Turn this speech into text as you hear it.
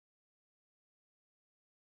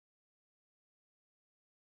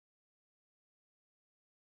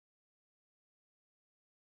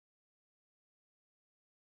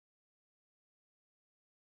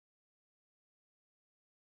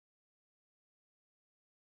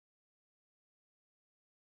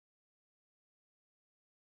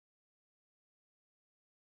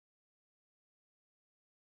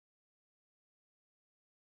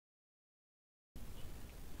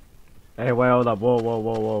Hey, wait, hold up. Whoa, whoa,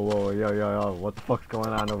 whoa, whoa, whoa. Yo. What the fuck's going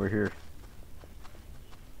on over here?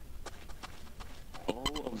 All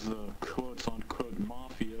of the quote-unquote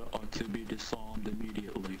mafia are to be disarmed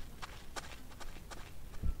immediately.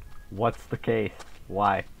 What's the case?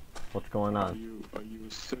 Why? What's going on? Are you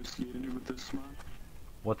associated with this man?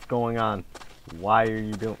 What's going on? Why are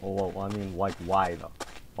you doing? Well, I mean, like, why though?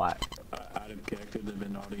 Why? Adam character they've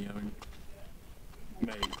been audioing.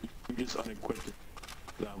 Mate, you just unequipped it.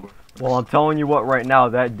 That works. Well, I'm telling you what, right now,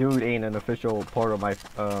 that dude ain't an official part of my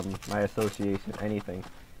my association. Anything.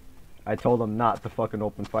 I told him not to fucking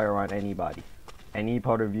open fire on anybody. Any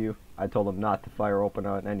part of you, I told him not to fire open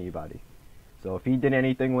on anybody. So if he did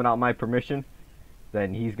anything without my permission,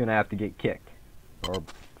 then he's gonna have to get kicked, or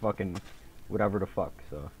fucking whatever the fuck.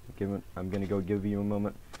 So I'm gonna go give you a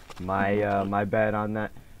moment. My bad on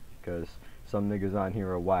that, because some niggas on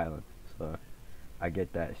here are wildin'. So I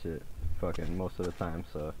get that shit fucking most of the time.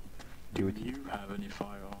 So do you have any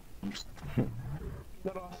firearms?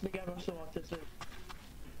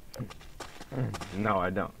 No, I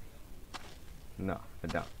don't. No, I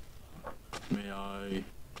don't. May I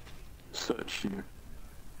search you?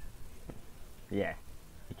 Yeah,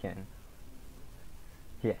 you can.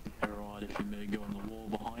 Yeah. Alright, if you may go on the wall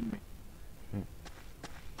behind me.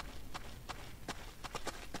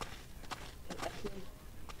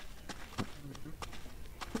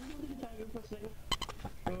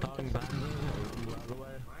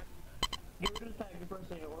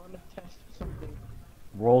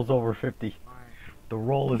 Roll's over 50. The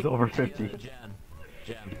roll is over 50.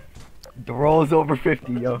 The roll is over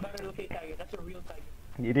 50, yo.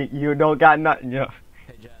 You don't got nothing, yo.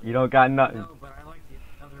 You don't got nothing. No, but I like the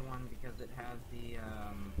other one because it has the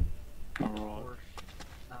Porsche,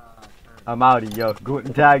 I'm outie, yo.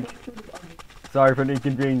 GamerTag. Sorry for the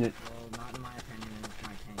inconvenience. well, not in my opinion, it's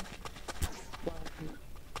my tank.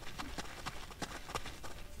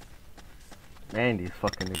 Man, these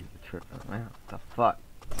fucking niggas are tripping, man. What the fuck?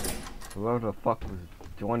 Whoever the fuck was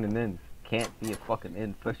joining in can't be a fucking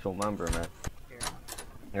official member, man.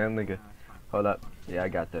 Yeah, nigga. Hold up. Yeah, I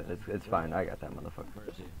got that. It's fine. I got that motherfucker.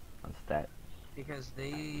 On stat. Because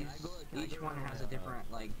each one has a different,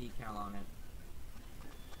 like, decal on it.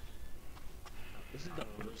 This is the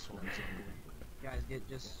first one. Guys,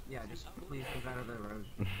 just please move out of the road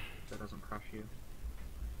so it doesn't crush you.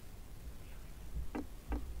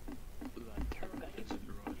 That turret isn't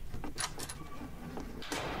right.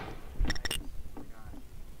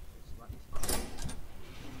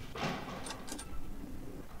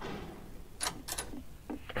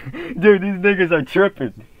 Dude, these niggas are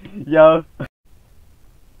tripping. Yo.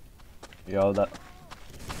 Yo, that.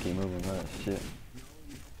 Keep moving that shit.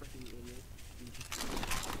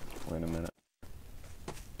 Wait a minute.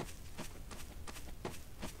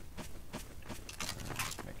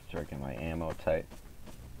 Making sure I get my ammo tight.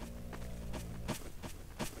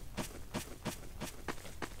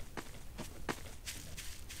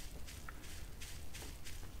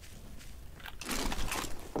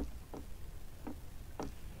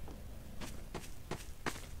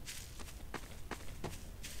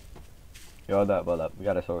 Yo, hold up. We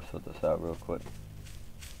gotta sort this out real quick.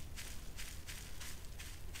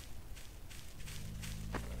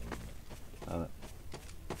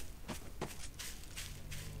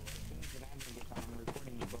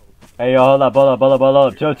 Hey, yo, hold up.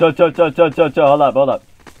 Chill. Hold up.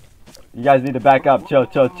 You guys need to back up. Chill.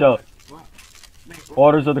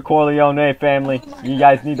 Orders of the Corleone family. You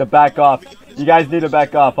guys need to back off.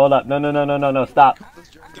 Hold up. No. Stop.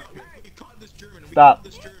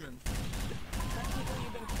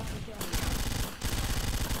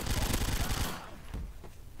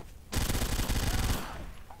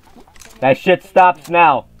 That shit stops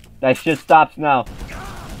now.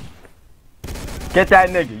 Get that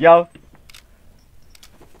nigga, yo.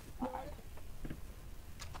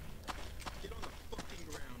 Get on the fucking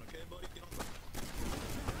ground, okay, buddy? Get on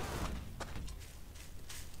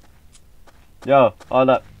the... Yo, hold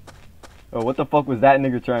up. Oh, what the fuck was that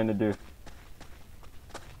nigga trying to do?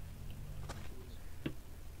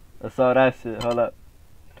 I saw that shit. Hold up.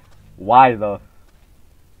 Why though?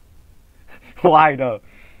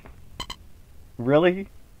 Really?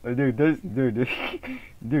 Dude, dude,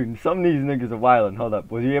 some of these niggas are wildin'. Hold up.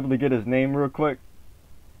 Was he able to get his name real quick?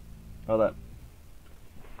 Hold up.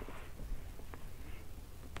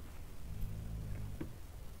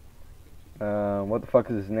 What the fuck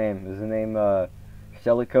is his name? Is his name,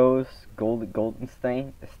 Shellikos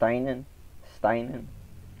Goldenstein? Steinen?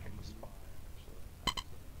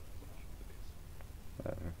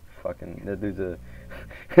 Fucking, that dude's a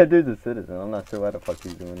citizen. I'm not sure why the fuck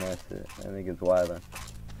he's doing that shit. I think it's wildin'.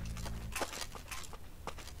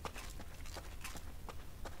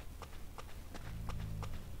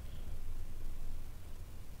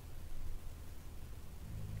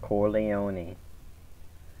 Corleone.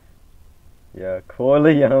 Yeah,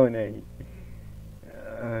 Corleone.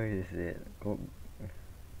 Oh shit.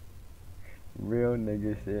 Real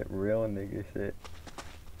nigga shit, real nigga shit.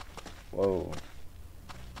 Whoa.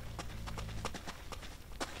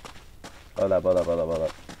 Hold up, hold up, hold up, hold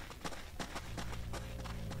up.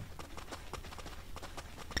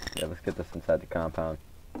 Yeah, let's get this inside the compound.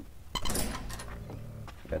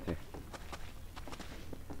 Got you.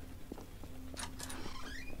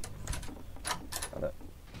 Hold up.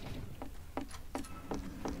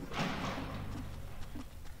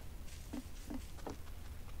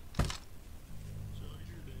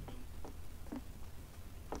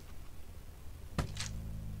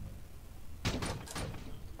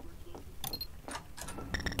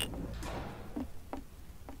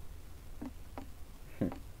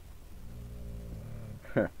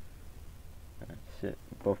 Shit,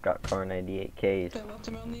 both got car 98Ks. They left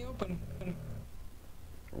him out in the open.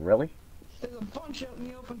 Really? There's a bunch out in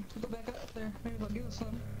the open. Go back up there. Maybe they'll give us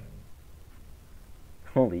some.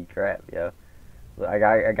 Holy crap, yo. I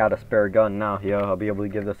got a spare gun now, yo. I'll be able to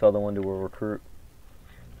give this other one to a recruit.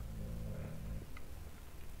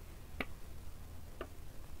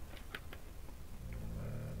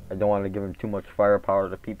 I don't want to give him too much firepower.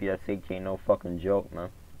 The PPSH ain't no fucking joke,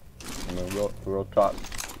 man. I mean, real talk.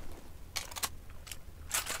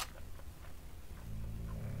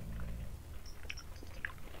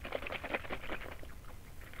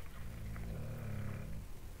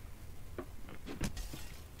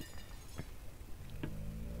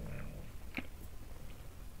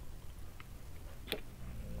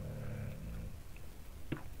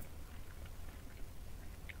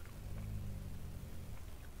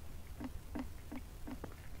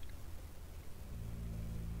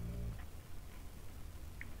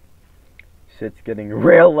 Shit's getting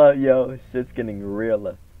realer, yo. Shit's getting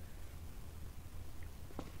realer.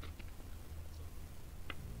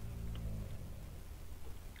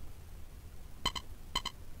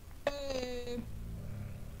 Hey.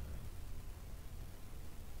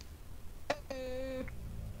 Hey.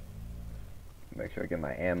 Make sure I get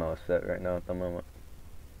my ammo set right now at the moment.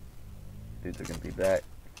 Dudes are gonna be back.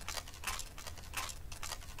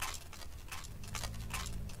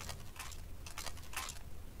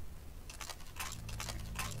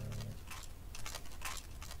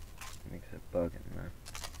 Makes it bugging, man.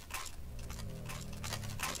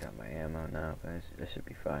 I got my ammo now, but it should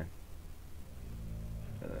be fine.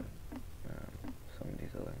 Some of these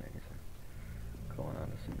other niggas are going on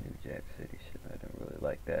to some New Jack City shit. I don't really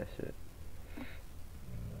like that shit.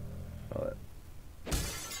 But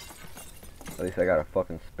at least I got a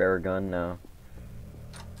fucking spare gun now.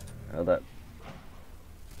 Hold up.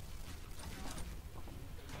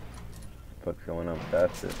 What the fuck's going on with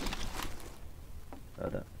that shit?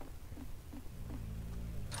 Hold up.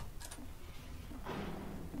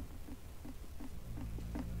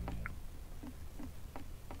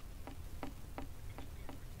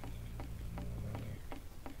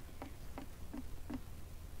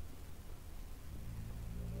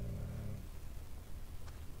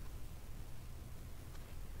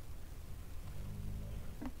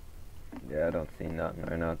 Yeah, I don't see nothing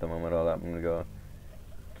right now at the moment. All that, I'm gonna go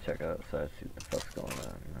check outside, see what the fuck's going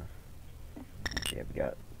on. Yeah, we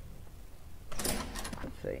got,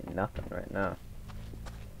 let's say, nothing right now.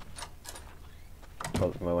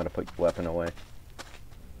 Probably might want to put your weapon away.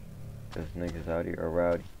 Cause niggas out here are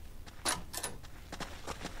rowdy.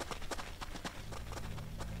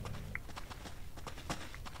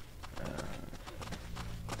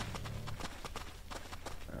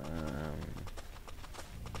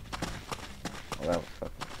 Well, that was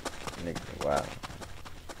fucking niggas. Wow.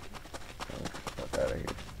 Let's get the fuck out of here.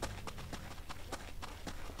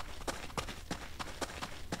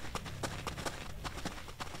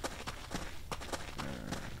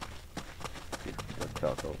 See if we can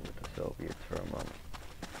talk over with the Soviets for a moment.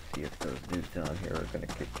 See if those dudes down here are gonna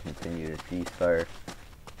continue to ceasefire.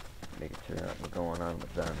 Making sure nothing's going on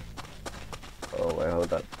with them. Oh, wait,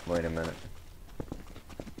 hold up. Wait a minute.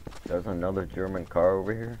 There's another German car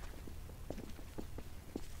over here?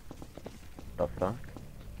 The fuck?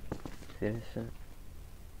 See this shit?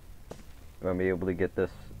 We're gonna be able to get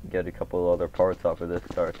a couple other parts off of this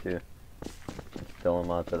car too. And fill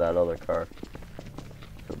them onto that other car.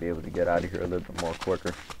 So we'll be able to get out of here a little bit more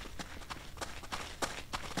quicker.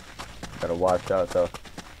 Gotta watch out though.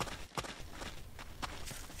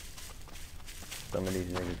 Some of these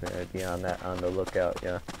niggas are gonna be on the lookout,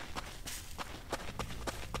 yeah.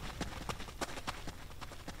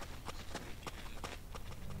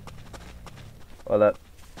 Well, that.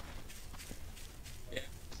 Yeah,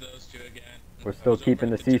 it's those two again. We're still keeping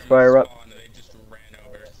the ceasefire up. They just ran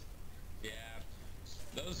over.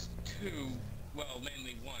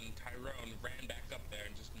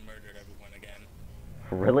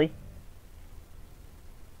 Really?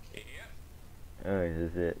 Yeah. Oh, this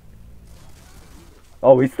is it.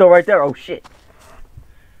 Oh, he's still right there. Oh shit.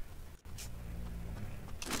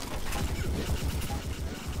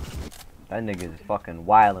 That nigga is fucking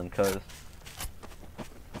wildin', cuz.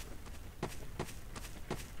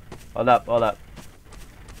 Hold up, hold up.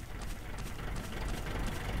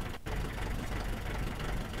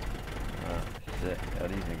 Oh shit. Oh,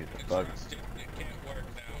 these niggas are It's fucked. rusted. It can't work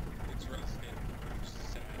now. It's rusted.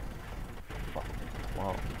 Sad. Fuck.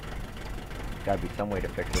 Wow. Gotta be some way to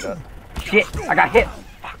fix it up. Shit! I got hit!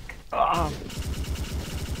 Fuck. Oh.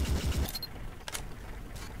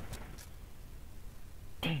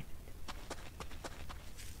 Damn.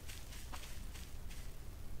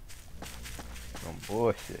 Some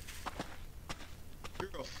bullshit. You're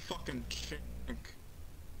a fucking chink.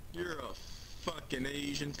 You're a fucking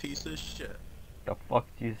Asian piece of shit. The fuck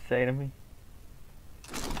did you say to me?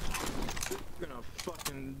 You're gonna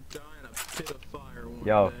fucking die in a pit of fire one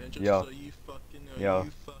Yo, day, just yo. so you fucking know. Yo.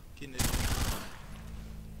 You fucking idiot.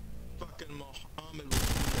 Fucking Muhammad was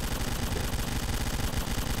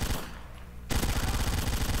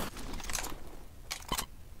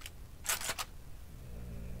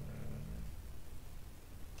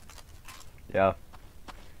Yeah.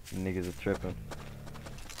 You niggas are tripping.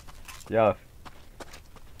 Yeah.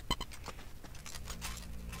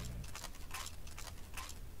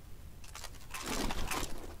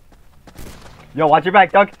 Yo, watch your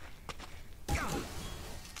back, Doug.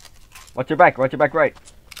 Watch your back right.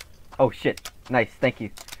 Oh shit. Nice, thank you.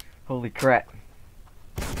 Holy crap.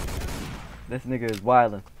 This nigga is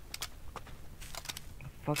wildin'. The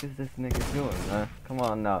fuck is this nigga doing, man? Come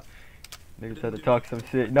on now. Nigga try to talk some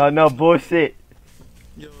shit. No, bullshit.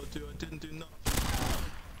 Yo, dude, I didn't do nothing.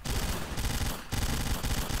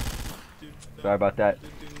 Dude, Sorry about that. I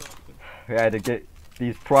didn't do nothing. We had to get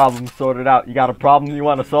these problems sorted out. You got a problem you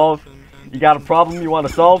want to solve? You got a problem you want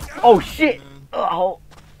to solve? Oh shit! Oh.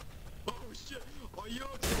 Oh shit! Are you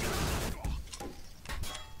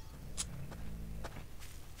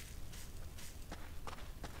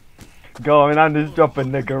Going on this jumping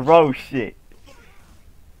nigga row shit.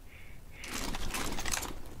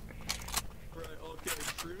 right? Okay,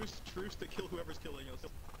 truce to kill whoever's killing us.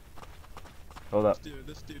 Hold up.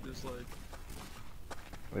 This dude is like.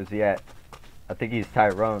 Where's he at? I think he's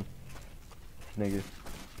Tyrone. This nigga.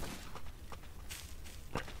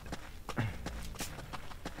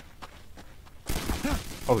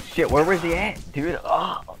 Oh shit, where was he at? Dude,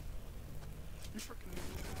 oh.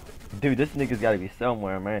 Dude, this nigga's gotta be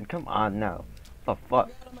somewhere, man. Come on now. What the fuck?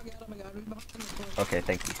 Oh my god, oh my god. He's behind the bush. Okay,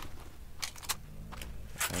 thank you.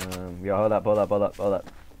 Yo, hold up.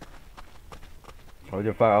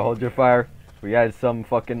 Hold your fire. We had some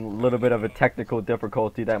fucking little bit of a technical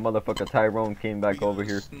difficulty. That motherfucker Tyrone came back over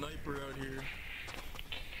here. Sniper out here.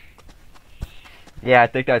 Yeah, I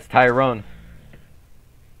think that's Tyrone.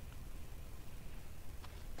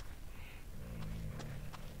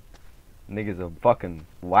 Niggas are fucking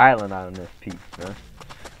wildin' out on this piece, man.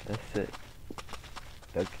 That's it.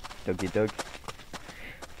 Doug.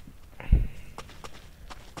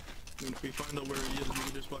 If we find out where he is, we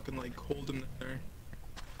can just fucking like hold him there.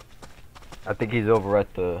 I think he's over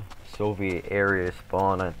at the Soviet area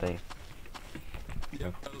spawn, I think.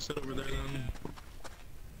 Yep, I'll sit over there then.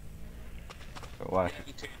 Why?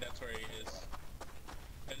 Guaranteed that's where he is.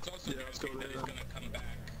 And it's also guaranteed that he's gonna come back.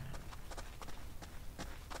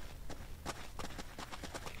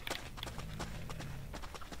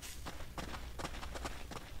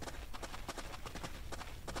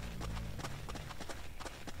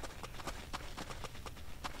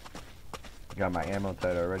 Got my ammo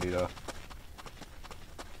tight already though.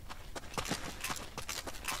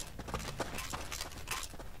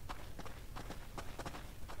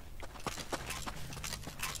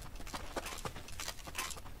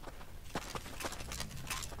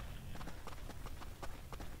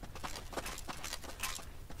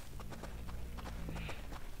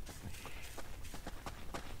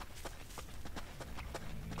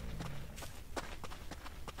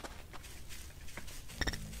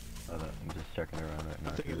 I'm just checking around right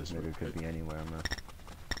now. think it This is nigga real could quick. be anywhere, man.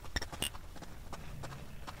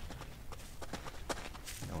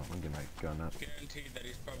 No, I'm gonna get my gun up. Guaranteed that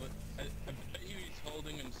he's probably. I bet you he's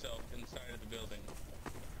holding himself inside of the building.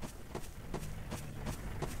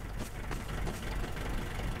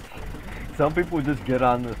 Some people just get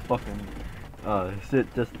on this fucking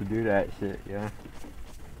shit just to do that shit, yeah.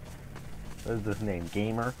 What is this name?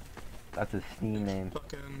 Gamer? That's his Steam name.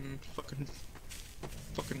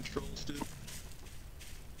 Fucking trolls, dude.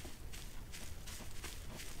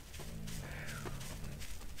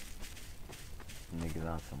 Niggas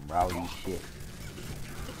on some rowdy shit.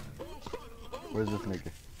 Where's this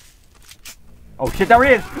nigga? Oh shit, there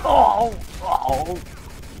he is! Oh! Oh!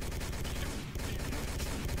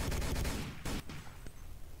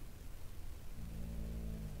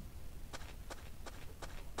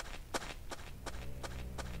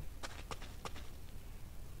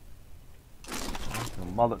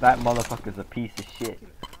 That motherfucker's a piece of shit.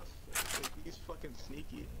 He's fucking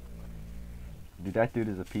sneaky. Dude, that dude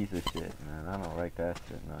is a piece of shit, man. I don't like that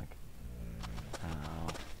shit, like. Oh.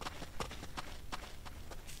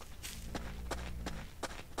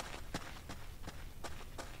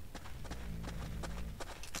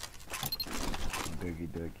 Doogie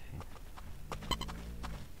doogie.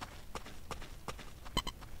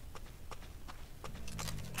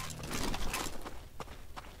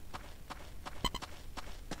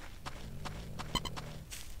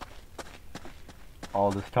 All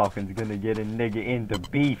this talking's gonna get a nigga into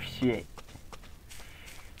beef shit.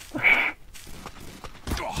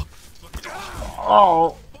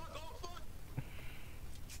 Oh!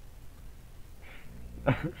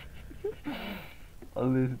 All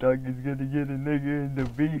this talking's gonna get a nigga into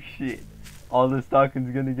beef shit. All this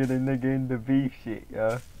talking's gonna get a nigga into beef shit,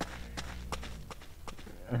 yo.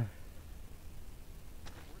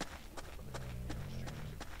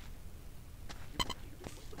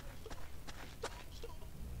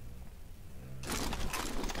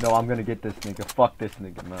 No, I'm gonna get this nigga. Fuck this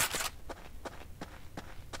nigga, man.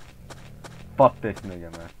 Fuck this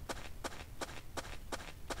nigga, man.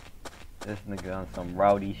 This nigga on some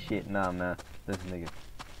rowdy shit. Nah, man. This nigga.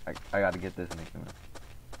 I gotta get this nigga, man.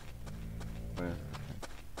 Where is this nigga?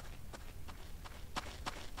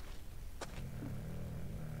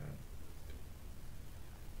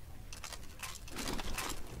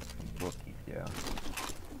 Some bookies, yeah.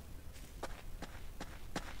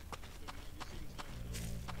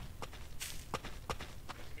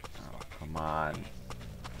 Come on.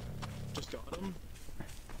 Just got him?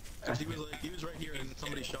 Cause he was right here and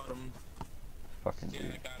somebody shot him. Fucking Yeah,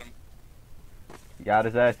 dude. I got him. He got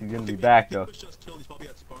his ass, he's gonna be back though. He just killed, he's probably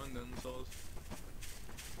at spawn then, so...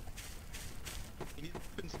 He's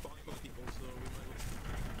been spawning with people, so we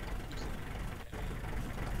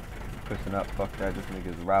might... Pushing up, fuck that, this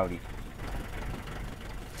nigga's rowdy.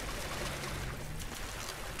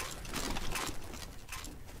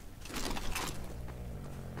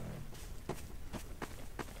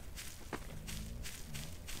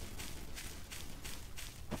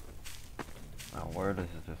 Now where does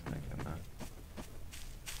this nigga, man?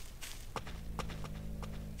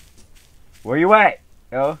 Where you at,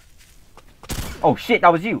 yo? Oh shit,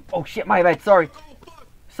 that was you. Oh shit, my bad, sorry.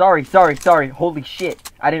 Sorry. Holy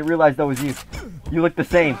shit. I didn't realize that was you. You look the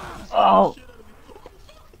same. Oh.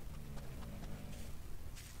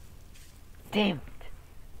 Damn it.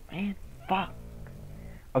 Man, fuck.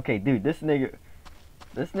 Okay, dude, this nigga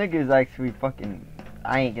is actually fucking,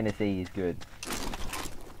 I ain't gonna say he's good.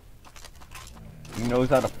 He knows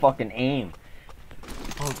how to fucking aim.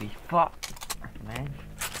 Holy fuck, man.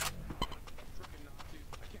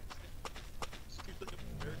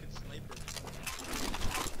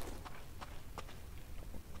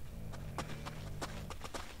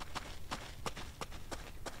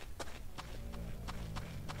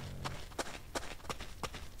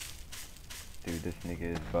 Dude, this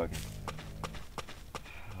nigga is bugging.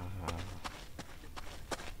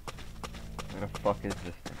 Where the fuck is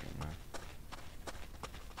this nigga, man?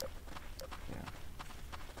 Yeah.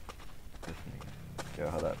 This nigga. Yo,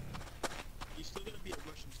 hold up. He's still gonna be at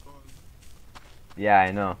Russian spawn. Yeah,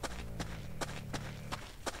 I know.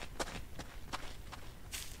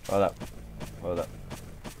 Hold up.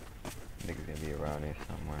 Nigga's gonna be around here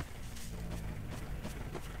somewhere.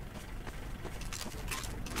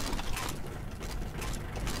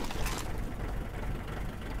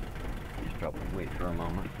 Probably wait for a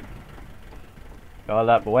moment. Hold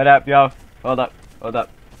up, what up, yo? Hold up.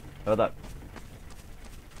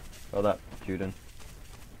 Shooting.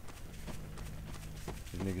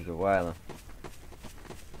 These niggas are wildin'.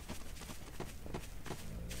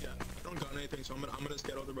 Yeah, I don't got anything, so I'm gonna just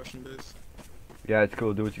get out the Russian base. Yeah, it's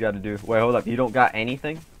cool, do what you gotta do. Wait, hold up, you don't got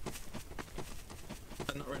anything?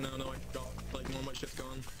 Not right now, no, I got, like, more of my shit's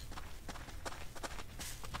gone.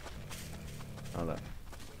 Hold up.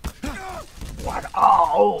 What?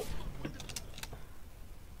 Oh!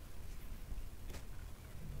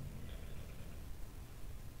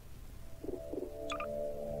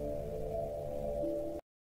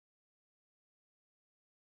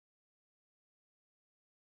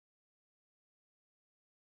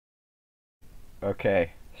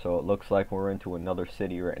 Okay, so it looks like we're into another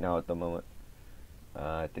city right now at the moment.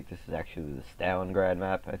 I think this is actually the Stalingrad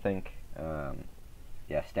map, I think.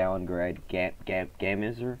 Yeah, Stalingrad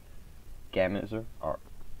Gamizer. Gamizer or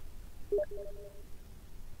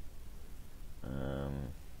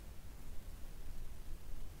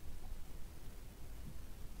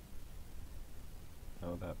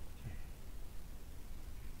no that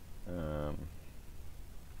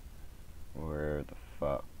where the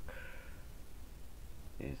fuck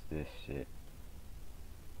is this shit?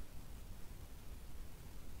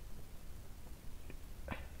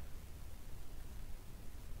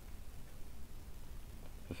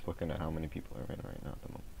 Just looking at how many people are in right now at the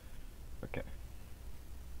moment. Okay.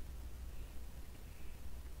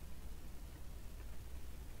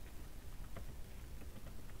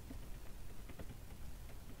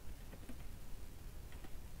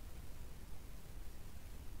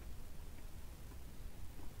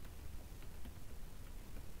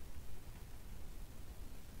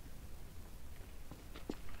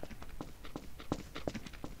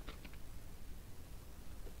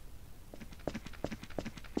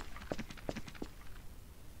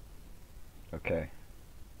 Okay.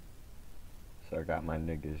 So I got my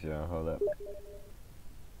niggas, y'all. Hold up.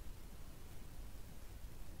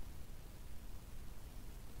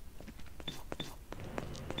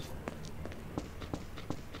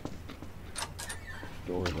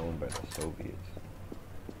 Store is owned by the Soviets.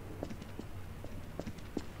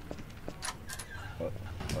 Oh,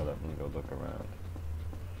 hold up, let me go look around.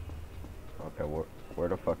 Okay, where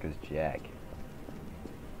the fuck is Jack?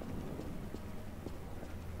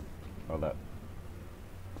 Hold up.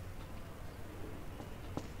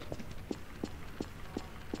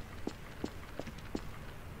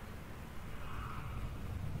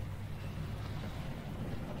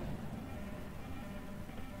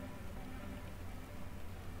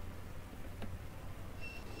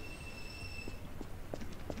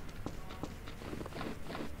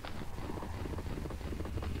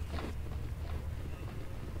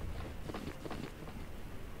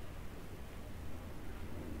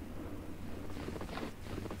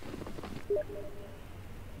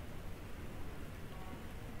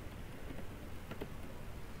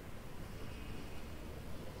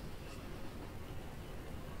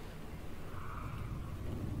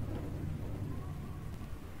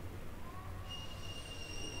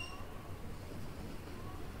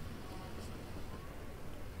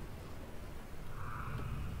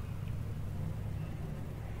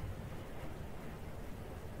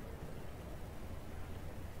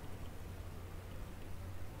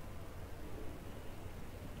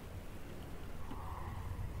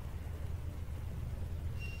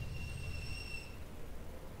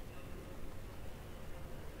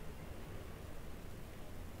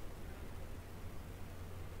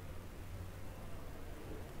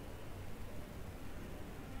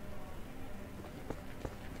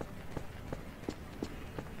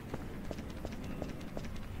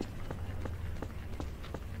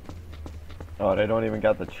 Oh, they don't even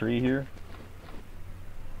got the tree here?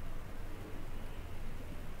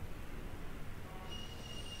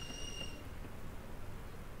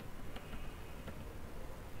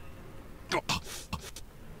 The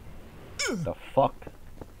fuck?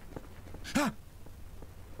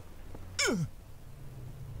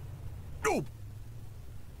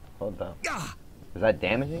 Hold down. Is that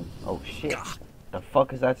damaging? Oh shit. The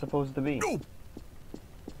fuck is that supposed to be?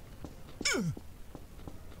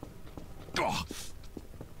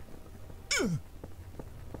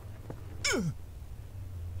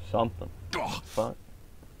 Something. Fuck.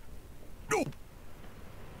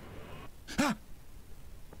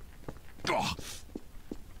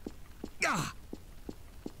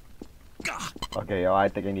 Okay, yo, I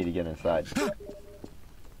think I need to get inside.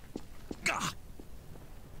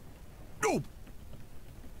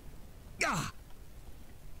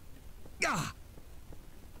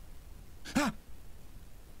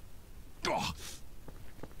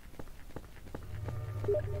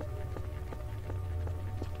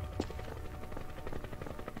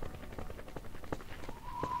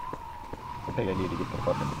 I think I need to get the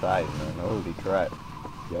fuck inside, man. Holy crap.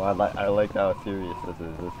 Yo, I like how serious this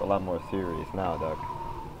is. It's a lot more serious now, Doc.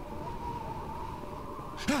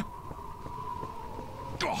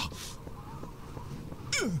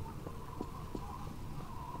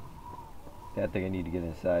 Yeah, I think I need to get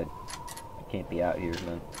inside. I can't be out here,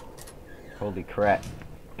 man. Holy crap.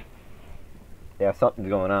 Yeah, something's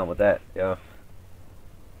going on with that, yo.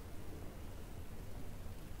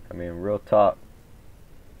 I mean, real talk.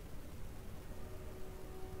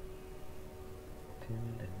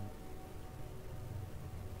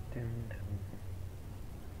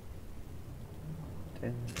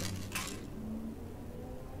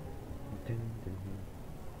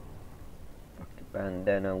 Fuck the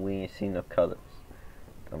bandana, we ain't seen no colors.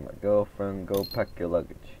 Got my girlfriend, go pack your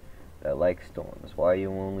luggage. that like storms. Why are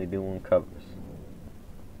you only doing covers?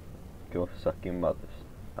 Go suck your mothers.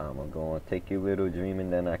 I'm gonna take your little dream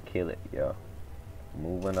and then I kill it, yo.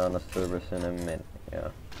 Moving on a service in a minute,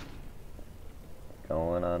 yo.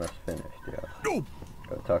 Going on a finished, yo.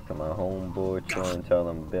 Go talk to my homeboy Troy and tell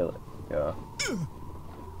him bill it, yo.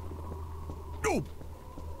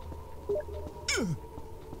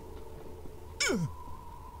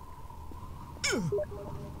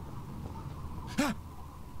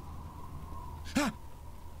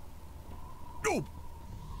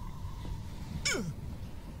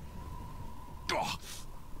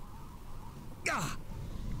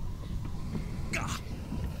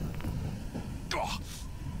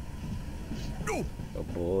 Some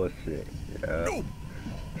bullshit, yeah.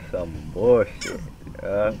 Some bullshit,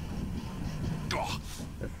 yeah.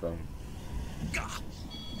 That's some.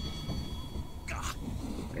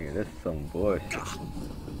 Nigga, this is some bullshit.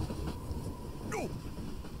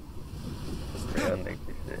 Real nigga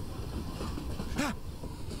shit.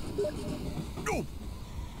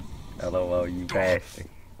 LOL, you bastard.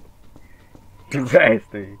 You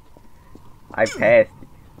bastard. I passed it.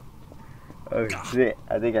 Oh shit,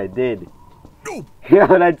 I think I did. Yo,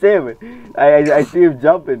 that's him. I see him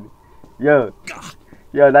jumping. Yo,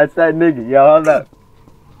 that's that nigga. Yo, hold up.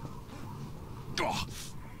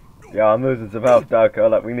 Yo, I'm losing some health, dog.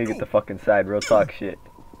 Hold up, we need to get the fucking side. Real talk shit.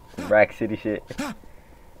 Some Rack City shit.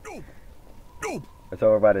 It's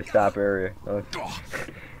over by the shop area.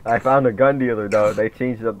 I found a gun dealer, though. They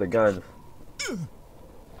changed up the guns.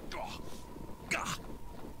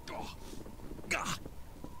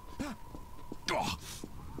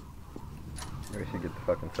 We should get the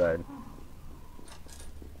fucking side.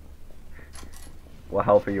 What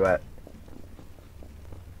health are you at?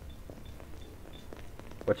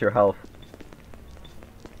 What's your health?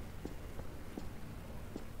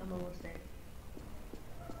 I'm almost there.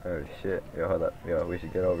 Oh shit. Yo, hold up. Yo, we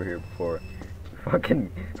should get over here before you fucking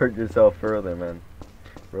hurt yourself further, man.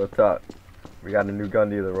 Real talk. We got a new gun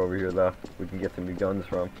dealer over here, though. We can get some new guns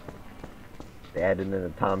from. They added in a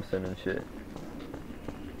Thompson and shit.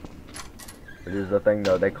 But here's the thing,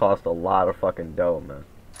 though. They cost a lot of fucking dough, man.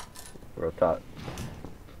 Real talk.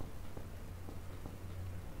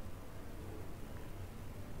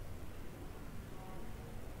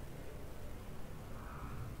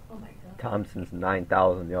 Oh my god. Thompson's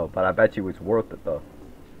 9,000, yo, but I bet you it's worth it though.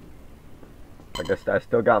 I guess I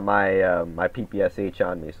still got my my PPSH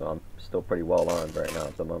on me, so I'm still pretty well armed right now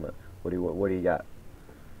at the moment. What do you got?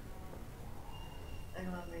 I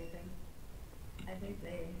don't have anything. I think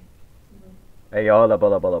they. Hey, yo,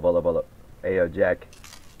 hold up. Hey, yo, Jack.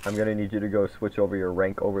 I'm gonna need you to go switch over your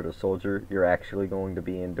rank over to soldier. You're actually going to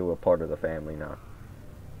be into a part of the family now.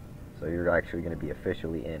 So you're actually gonna be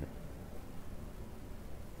officially in.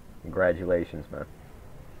 Congratulations, man.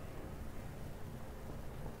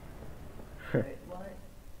 Wait, what?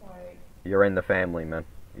 Why? You're in the family, man.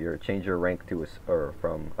 You're change your rank to or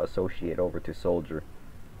from associate over to soldier.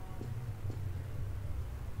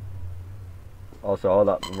 Also, hold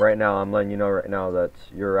up. Right now, I'm letting you know right now that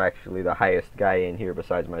you're actually the highest guy in here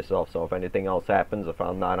besides myself. So if anything else happens, if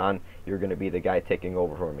I'm not on, you're gonna be the guy taking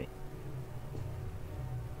over for me.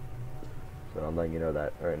 So I'm letting you know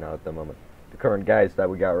that right now at the moment. The current guys that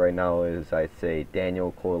we got right now is, I'd say,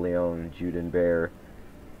 Daniel, Corleone, Juden Bear,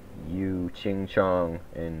 Yu, Ching Chong,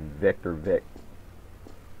 and Victor Vic.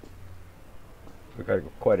 We got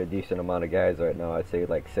quite a decent amount of guys right now. I'd say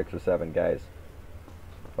like 6 or 7 guys.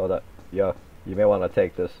 Hold up. Yo, you may want to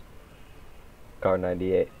take this. Car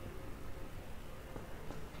 98.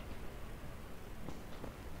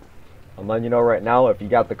 I'm letting you know right now, if you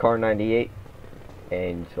got the car 98,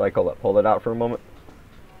 and like, hold it out for a moment.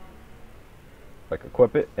 Like,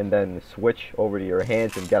 equip it, and then switch over to your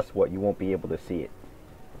hands, and guess what? You won't be able to see it.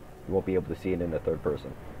 You won't be able to see it in the third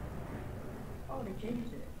person. Oh, they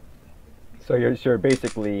changed it. So you're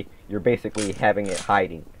basically having it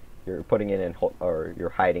hiding. You're putting it in, or you're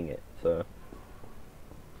hiding it. So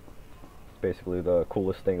it's basically the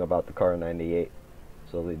coolest thing about the car 98.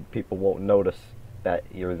 So the people won't notice that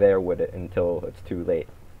you're there with it until it's too late.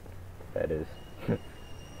 That is.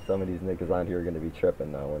 Some of these niggas on here are gonna be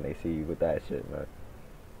tripping now when they see you with that shit, man.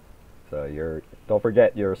 So don't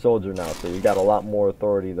forget, you're a soldier now, so you got a lot more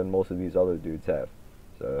authority than most of these other dudes have.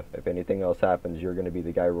 So if anything else happens, you're gonna be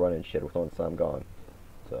the guy running shit once I'm gone.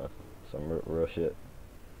 So some real shit.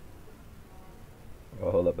 Oh,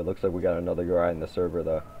 hold up, it looks like we got another guy in the server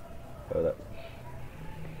though. Hold up.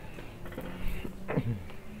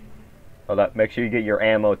 Hold up, make sure you get your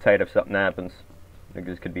ammo tight if something happens.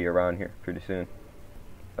 Niggas could be around here pretty soon.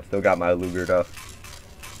 I still got my Luger though.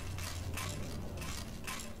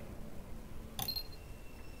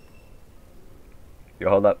 Yo,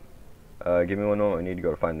 hold up. Give me one moment. I need to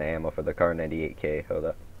go find the ammo for the car 98K. Hold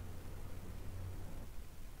up.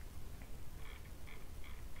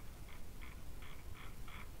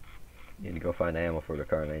 Need to go find ammo for the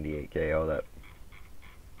car 98K. Hold up.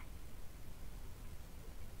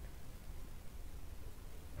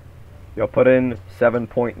 You'll put in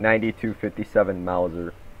 7.9257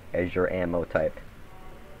 Mauser as your ammo type,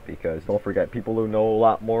 because don't forget, people who know a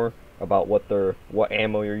lot more about what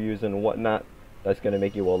ammo you're using and whatnot, that's gonna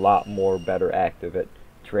make you a lot more better active at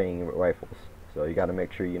training with rifles. So you got to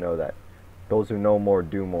make sure you know that. Those who know more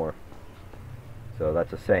do more. So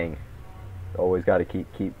that's a saying. Always got to keep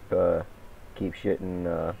shit in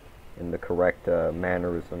the correct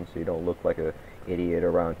mannerism, so you don't look like a idiot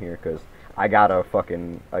around here. Because I got a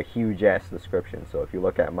huge ass description. So if you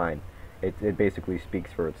look at mine, it basically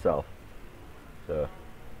speaks for itself. So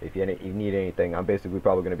if you need anything, I'm basically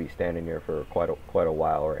probably going to be standing here for quite a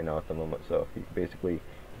while right now at the moment. So you basically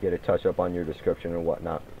get a touch up on your description and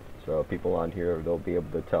whatnot. So people on here, they'll be able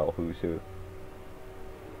to tell who's who.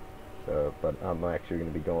 So, but I'm actually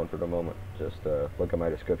going to be going for the moment. Just look at my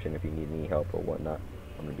description if you need any help or whatnot.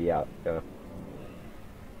 I'm going to be out.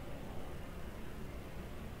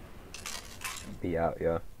 Be out,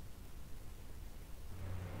 yeah.